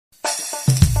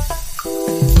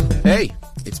Hey,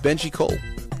 it's Benji Cole,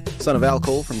 son of Al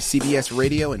Cole from CBS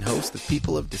Radio and host of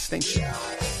People of Distinction,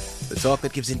 the talk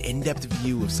that gives an in-depth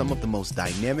view of some of the most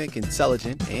dynamic,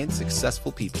 intelligent, and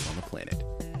successful people on the planet.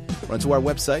 Run to our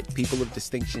website,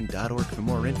 peopleofdistinction.org for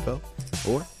more info,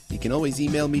 or you can always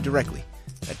email me directly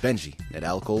at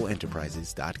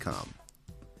benji@alcoleenterprises.com.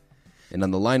 And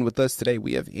on the line with us today,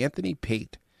 we have Anthony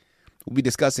Pate. We'll be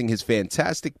discussing his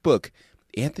fantastic book,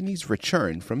 Anthony's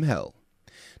Return from Hell.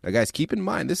 Now, guys, keep in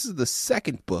mind, this is the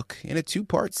second book in a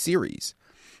two-part series.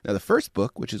 Now, the first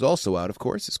book, which is also out, of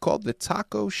course, is called The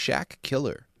Taco Shack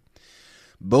Killer,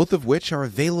 both of which are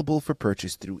available for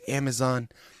purchase through Amazon,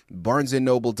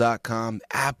 BarnesandNoble.com,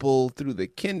 Apple, through the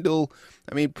Kindle.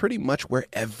 I mean, pretty much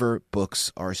wherever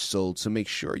books are sold. So make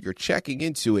sure you're checking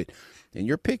into it and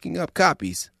you're picking up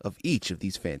copies of each of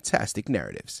these fantastic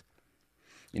narratives.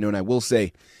 You know, and I will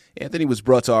say, Anthony was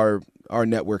brought to our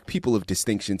network, People of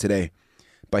Distinction, today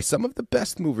by some of the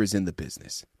best movers in the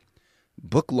business.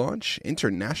 Book Launch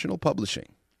International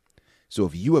Publishing. So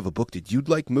if you have a book that you'd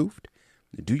like moved,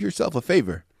 do yourself a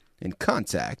favor and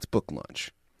contact Book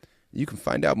Launch. You can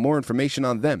find out more information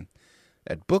on them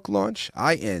at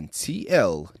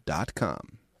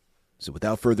booklaunchintl.com. So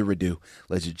without further ado,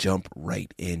 let's jump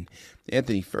right in.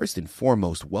 Anthony, first and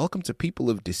foremost, welcome to People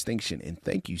of Distinction, and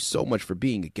thank you so much for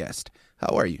being a guest.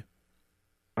 How are you?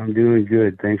 I'm doing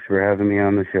good. Thanks for having me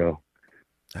on the show.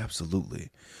 Absolutely.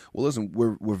 Well, listen,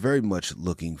 we're very much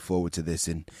looking forward to this.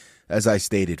 And as I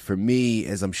stated, for me,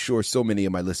 as I'm sure so many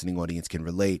of my listening audience can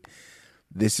relate,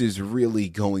 this is really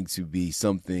going to be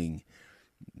something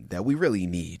that we really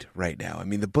need right now. I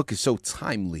mean, the book is so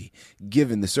timely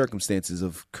given the circumstances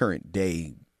of current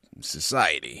day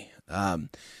society.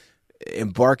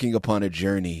 Embarking upon a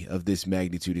journey of this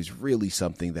magnitude is really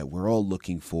something that we're all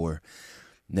looking for.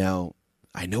 Now,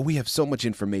 I know we have so much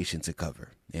information to cover,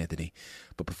 Anthony,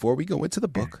 but before we go into the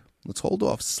book, let's hold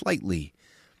off slightly.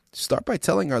 Start by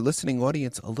telling our listening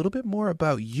audience a little bit more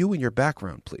about you and your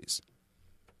background, please.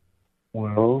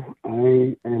 Well,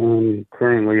 I am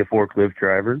currently a forklift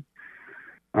driver.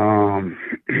 I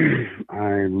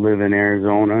live in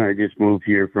Arizona. I just moved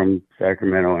here from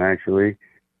Sacramento, actually.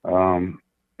 And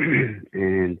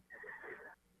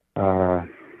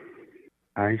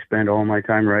I spend all my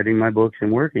time writing my books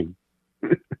and working.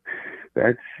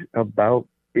 That's about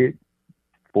it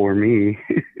for me.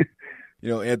 You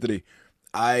know, Anthony,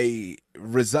 I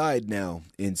reside now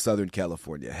in Southern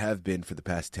California, have been for the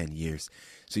past 10 years.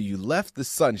 So you left the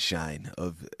sunshine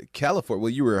of California.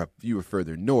 Well, you were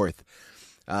further north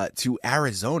to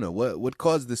Arizona. What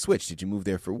caused the switch? Did you move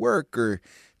there for work, or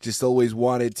just always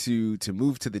wanted to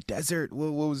move to the desert?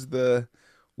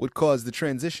 What caused the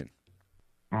transition?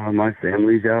 My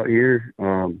family's out here.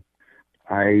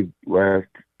 I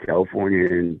left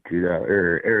California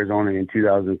Arizona in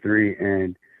 2003,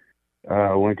 and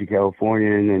went to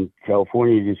California, and then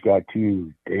California just got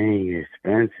too dang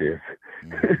expensive.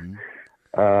 Mm-hmm.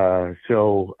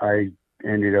 So I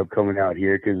ended up coming out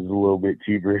here because it's a little bit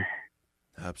cheaper.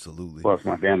 Absolutely. Plus,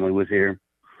 my family was here.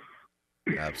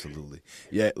 Absolutely.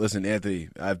 Yeah, listen, Anthony,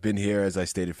 I've been here, as I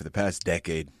stated, for the past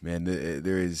decade. Man,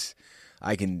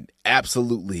 I can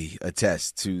absolutely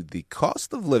attest to the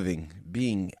cost of living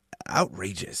being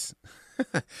outrageous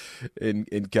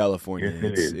in California.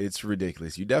 Yes, it's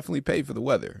ridiculous. You definitely pay for the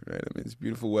weather, right? I mean, it's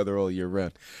beautiful weather all year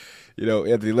round. You know,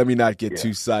 Anthony, let me not get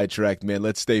too sidetracked, man.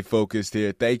 Let's stay focused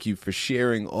here. Thank you for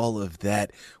sharing all of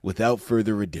that. Without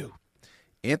further ado,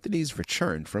 Anthony's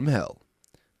Return from Hell.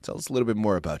 Tell us a little bit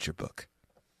more about your book.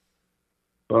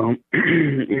 In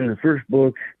the first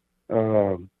book,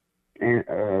 The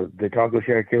Taco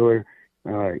Shack Killer,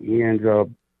 he ends up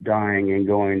dying and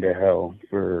going to hell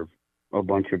for a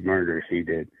bunch of murders he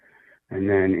did. And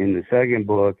then in the second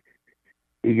book,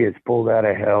 he gets pulled out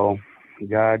of hell.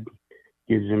 God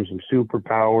gives him some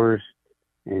superpowers,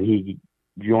 and he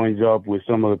joins up with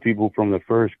some of the people from the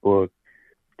first book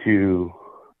to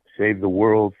save the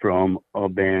world from a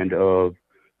band of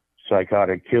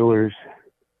psychotic killers.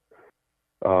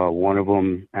 One of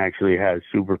them actually has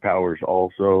superpowers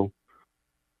also.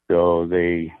 So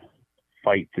they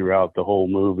fight throughout the whole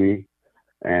movie,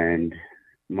 and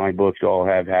my books all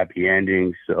have happy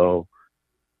endings. So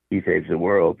he saves the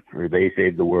world, or they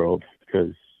save the world,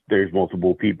 because there's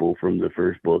multiple people from the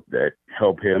first book that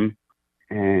help him.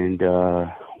 And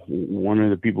one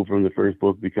of the people from the first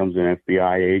book becomes an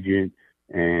FBI agent,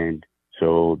 and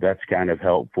so that's kind of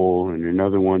helpful. And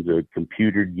another one's a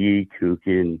computer geek who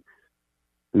can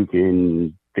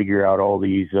figure out all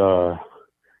the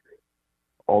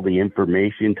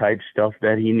information type stuff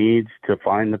that he needs to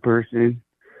find the person,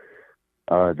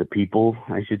 the people,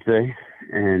 I should say.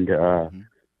 And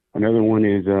another one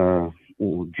is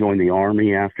join the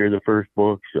army after the first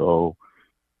book, so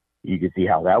you can see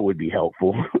how that would be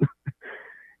helpful.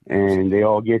 And they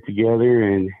all get together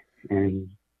and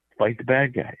fight the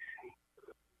bad guys.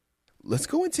 Let's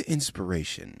go into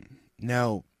inspiration.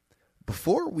 Now,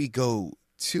 before we go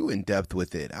too in depth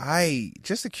with it,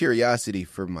 just a curiosity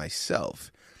for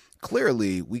myself.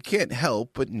 Clearly, we can't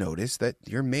help but notice that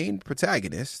your main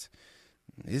protagonist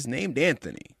is named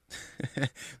Anthony,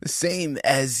 the same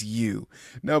as you.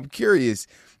 Now, I'm curious,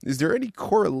 is there any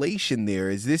correlation there?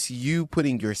 Is this you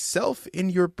putting yourself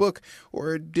in your book,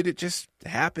 or did it just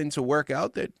happen to work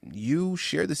out that you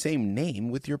share the same name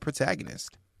with your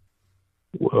protagonist?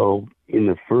 Well, in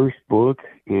the first book,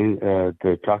 in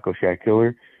the Taco Shack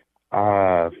Killer,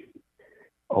 a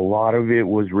lot of it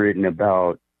was written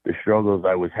about the struggles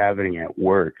I was having at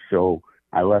work. So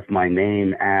I left my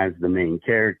name as the main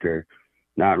character,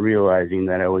 not realizing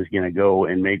that I was going to go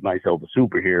and make myself a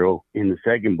superhero in the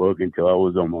second book until I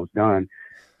was almost done.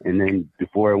 And then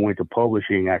before I went to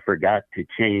publishing, I forgot to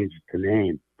change the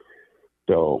name.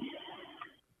 So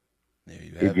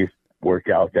it just worked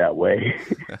out that way.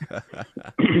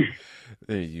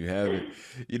 There you have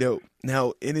it.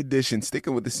 Now, in addition,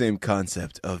 sticking with the same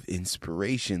concept of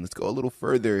inspiration, let's go a little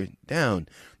further down.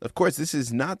 Of course, this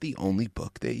is not the only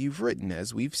book that you've written,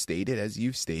 as you've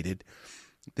stated.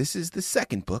 This is the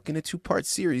second book in a two-part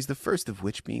series, the first of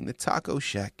which being the Taco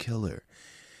Shack Killer.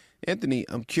 Anthony,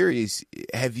 I'm curious,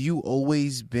 have you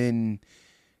always been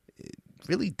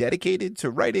really dedicated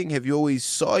to writing? Have you always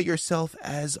saw yourself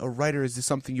as a writer? Is this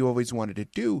something you always wanted to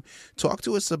do? Talk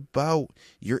to us about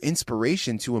your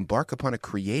inspiration to embark upon a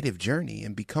creative journey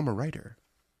and become a writer.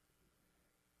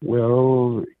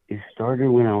 Well, it started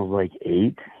when I was like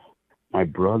 8. My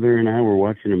brother and I were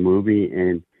watching a movie,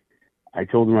 and I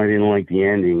told him I didn't like the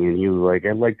ending, and he was like,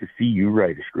 I'd like to see you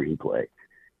write a screenplay.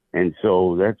 And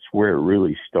so that's where it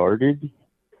really started.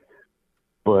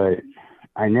 But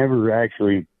I never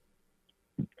actually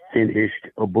finished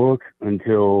a book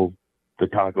until the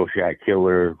Taco Shack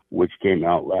Killer, which came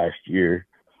out last year.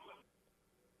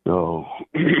 So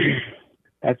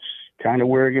that's kind of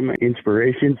where I get my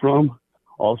inspiration from.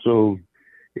 Also,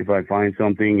 if I find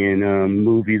something in a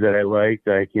movie that I liked,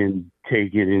 I can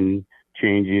take it and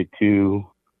change it to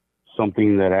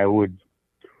something that I would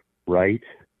write.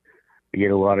 I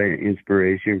get a lot of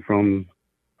inspiration from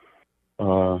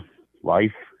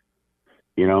life.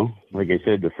 Like I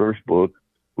said, the first book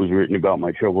was written about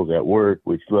my troubles at work,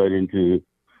 which led into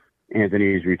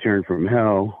Anthony's Return from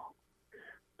Hell.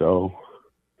 So,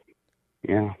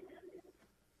 yeah.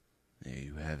 There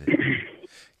you have it.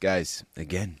 Guys,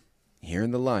 again, here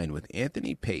in the line with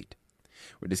Anthony Pate.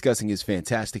 We're discussing his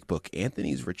fantastic book,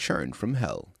 Anthony's Return from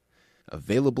Hell,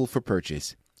 available for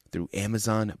purchase through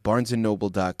Amazon,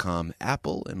 BarnesandNoble.com,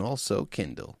 Apple, and also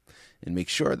Kindle. And make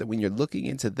sure that when you're looking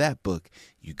into that book,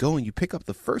 you go and you pick up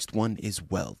the first one as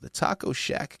well, The Taco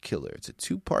Shack Killer. It's a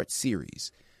 2-part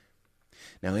series.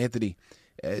 Now, Anthony,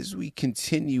 as we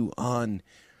continue on,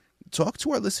 talk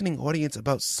to our listening audience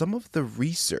about some of the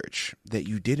research that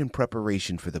you did in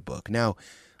preparation for the book. Now,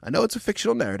 I know it's a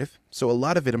fictional narrative, so a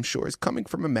lot of it, I'm sure, is coming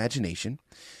from imagination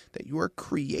that you are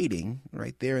creating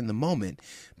right there in the moment.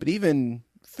 But even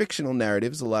fictional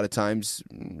narratives, a lot of times,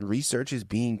 research is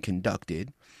being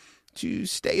conducted to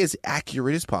stay as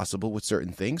accurate as possible with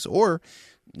certain things, or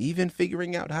even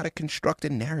figuring out how to construct a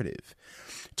narrative.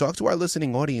 Talk to our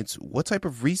listening audience. What type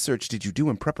of research did you do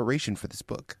in preparation for this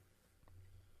book?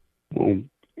 Well,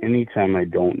 anytime I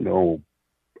don't know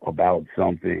about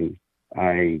something,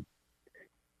 I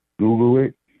Google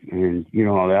it, and you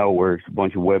know how that works. A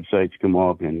bunch of websites come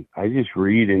up, and I just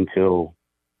read until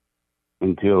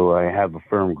I have a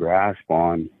firm grasp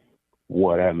on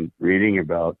what I'm reading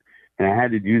about. And I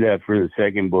had to do that for the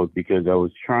second book because I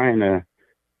was trying to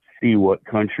see what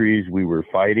countries we were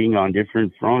fighting on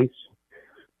different fronts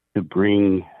to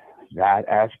bring that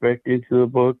aspect into the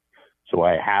book. So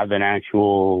I have an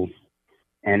actual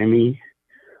enemy.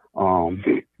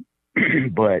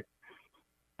 But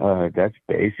that's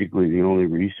basically the only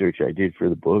research I did for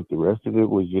the book. The rest of it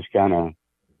was just kind of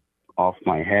off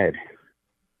my head,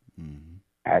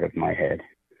 out of my head.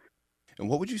 And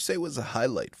what would you say was a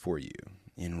highlight for you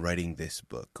in writing this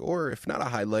book? Or if not a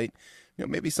highlight,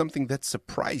 maybe something that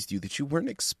surprised you that you weren't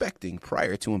expecting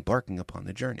prior to embarking upon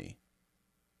the journey.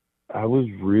 I was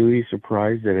really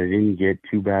surprised that I didn't get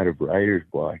too bad of writer's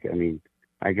block. I mean,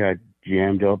 I got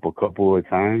jammed up a couple of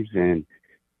times, and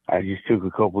I just took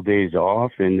a couple of days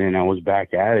off, and then I was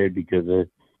back at it because of,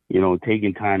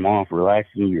 taking time off,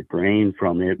 relaxing your brain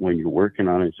from it when you're working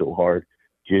on it so hard.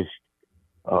 It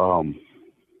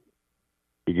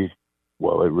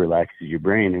relaxes your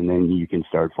brain, and then you can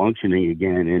start functioning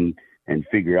again. And and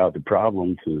figure out the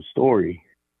problem to the story.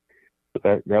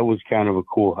 That was kind of a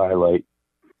cool highlight.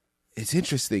 It's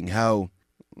interesting how,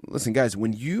 listen, guys,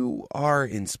 when you are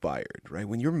inspired, right,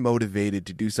 when you're motivated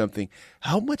to do something,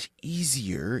 how much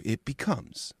easier it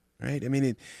becomes, right? I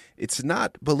mean, it's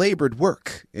not belabored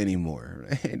work anymore,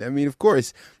 right? I mean, of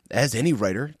course, as any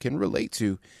writer can relate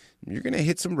to, you're going to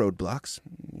hit some roadblocks.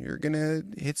 You're going to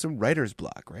hit some writer's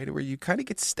block, right, where you kind of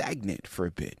get stagnant for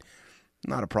a bit.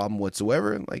 Not a problem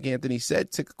whatsoever. Like Anthony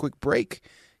said, took a quick break,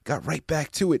 got right back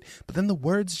to it. But then the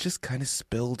words just kind of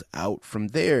spilled out from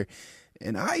there.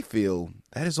 And I feel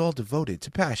that is all devoted to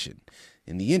passion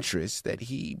and the interest that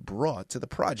he brought to the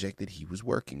project that he was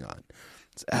working on.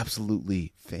 It's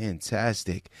absolutely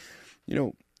fantastic. You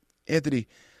know, Anthony,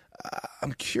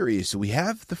 I'm curious. So we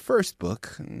have the first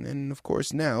book, and of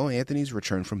course now Anthony's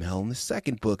Return from Hell in the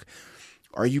second book.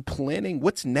 Are you planning,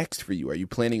 what's next for you? Are you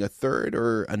planning a third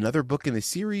or another book in the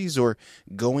series, or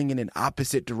going in an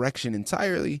opposite direction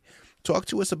entirely? Talk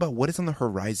to us about what is on the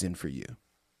horizon for you.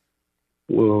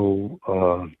 Well,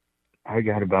 I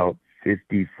got about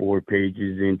 54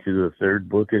 pages into the third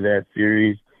book of that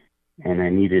series, and I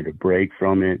needed a break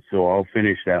from it. So I'll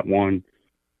finish that one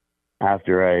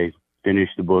after I finish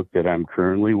the book that I'm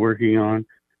currently working on.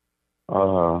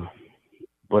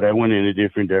 But I went in a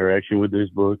different direction with this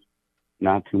book.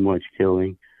 Not too much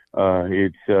killing.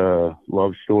 It's a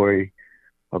love story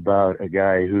about a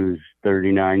guy who's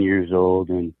 39 years old,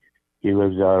 and he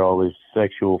lives out all his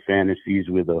sexual fantasies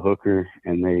with a hooker,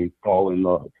 and they fall in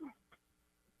love.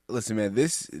 Listen, man,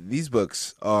 these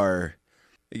books are,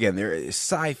 again, they're a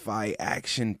sci-fi,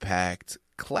 action-packed,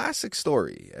 classic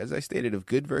story, as I stated, of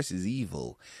good versus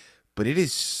evil. But it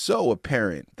is so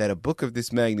apparent that a book of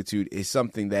this magnitude is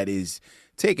something that is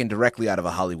taken directly out of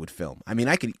a Hollywood film. I mean,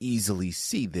 I could easily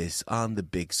see this on the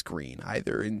big screen,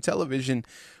 either in television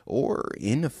or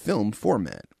in a film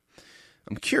format.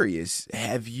 I'm curious,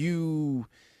 have you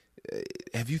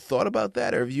thought about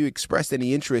that, or have you expressed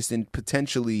any interest in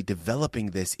potentially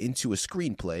developing this into a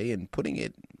screenplay and putting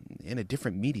it in a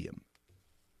different medium?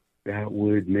 That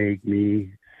would make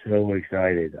me so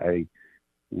excited. I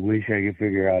wish I could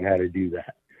figure out how to do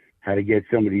that, how to get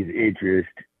somebody's interest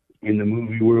in the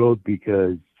movie world,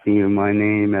 because seeing my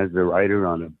name as the writer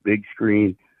on a big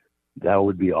screen, that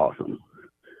would be awesome.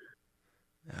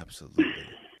 Absolutely.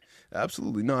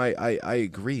 No, I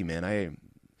agree, man.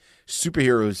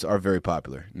 Superheroes are very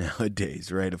popular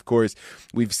nowadays, right? Of course,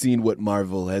 we've seen what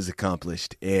Marvel has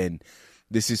accomplished, and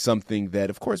this is something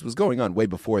that, of course, was going on way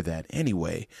before that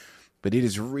anyway, but it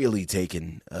has really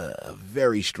taken a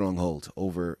very strong hold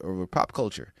over pop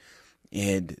culture.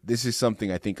 And this is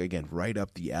something I think, again, right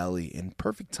up the alley in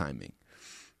perfect timing,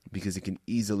 because it can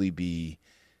easily be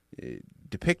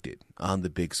depicted on the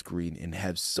big screen and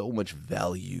have so much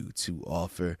value to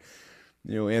offer.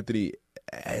 You know, Anthony,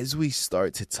 as we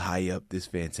start to tie up this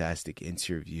fantastic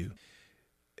interview,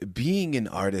 being an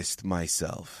artist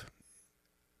myself,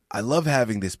 I love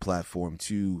having this platform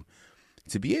to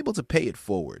be able to pay it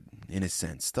forward, in a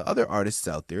sense, to other artists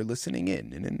out there listening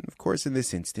in. And of course, in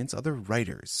this instance, other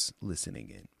writers listening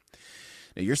in.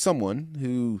 Now, you're someone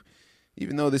who,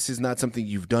 even though this is not something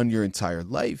you've done your entire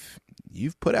life,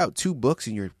 you've put out 2 books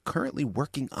and you're currently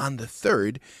working on the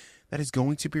third that is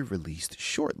going to be released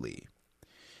shortly.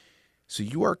 So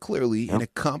you are clearly an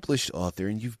accomplished author,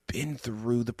 and you've been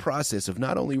through the process of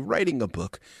not only writing a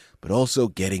book, but also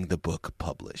getting the book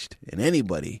published. And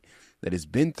anybody that has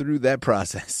been through that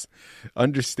process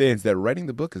understands that writing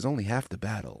the book is only half the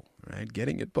battle, right?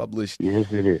 Getting it published,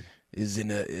 yes, it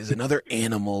is another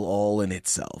animal all in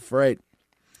itself, right?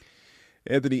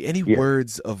 Anthony, any Yeah.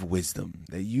 words of wisdom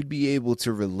that you'd be able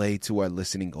to relay to our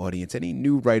listening audience, any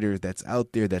new writer that's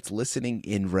out there that's listening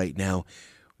in right now,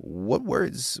 what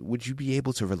words would you be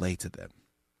able to relay to them?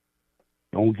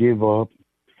 Don't give up.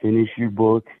 Finish your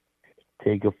book.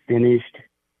 Take a finished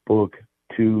book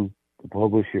to the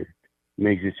publisher. It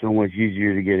makes it so much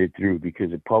easier to get it through,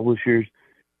 because the publishers,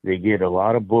 they get a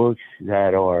lot of books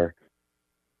that are,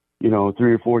 3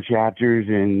 or 4 chapters,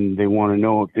 and they want to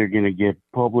know if they're going to get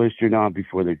published or not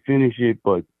before they finish it.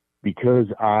 But because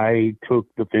I took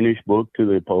the finished book to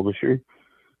the publisher,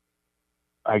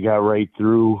 I got right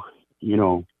through.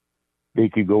 They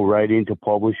could go right into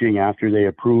publishing after they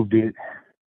approved it.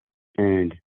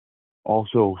 And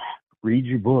also, read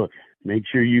your book. Make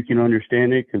sure you can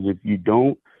understand it, because if you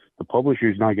don't, the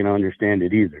publisher's not going to understand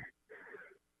it either.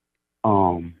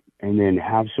 And then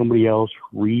have somebody else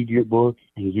read your book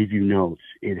and give you notes.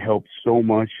 It helps so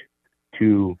much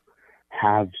to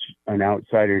have an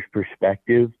outsider's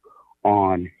perspective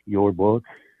on your book,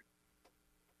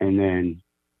 and then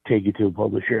take it to the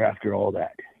publisher after all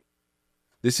that.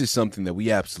 This is something that we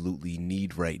absolutely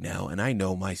need right now, and I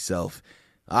know myself,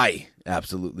 I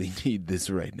absolutely need this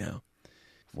right now.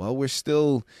 While we're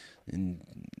still in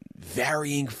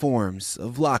varying forms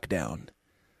of lockdown,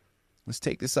 let's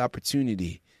take this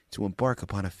opportunity to embark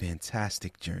upon a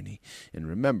fantastic journey. And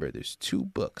remember, there's 2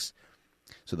 books.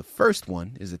 So the first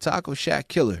one is The Taco Shack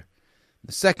Killer.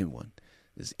 The second one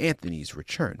is Anthony's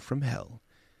Return from Hell.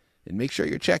 And make sure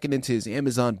you're checking into his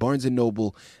Amazon, Barnes &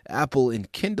 Noble, Apple,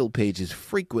 and Kindle pages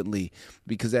frequently,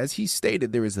 because as he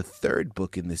stated, there is a 3rd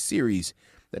book in this series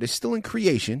that is still in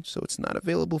creation, so it's not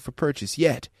available for purchase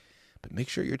yet. But make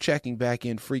sure you're checking back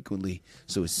in frequently,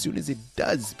 so as soon as it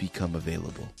does become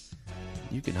available,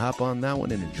 you can hop on that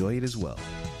one and enjoy it as well.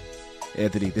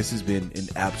 Anthony, this has been an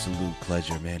absolute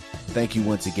pleasure, man. Thank you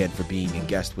once again for being a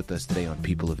guest with us today on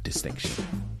People of Distinction.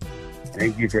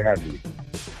 Thank you for having me.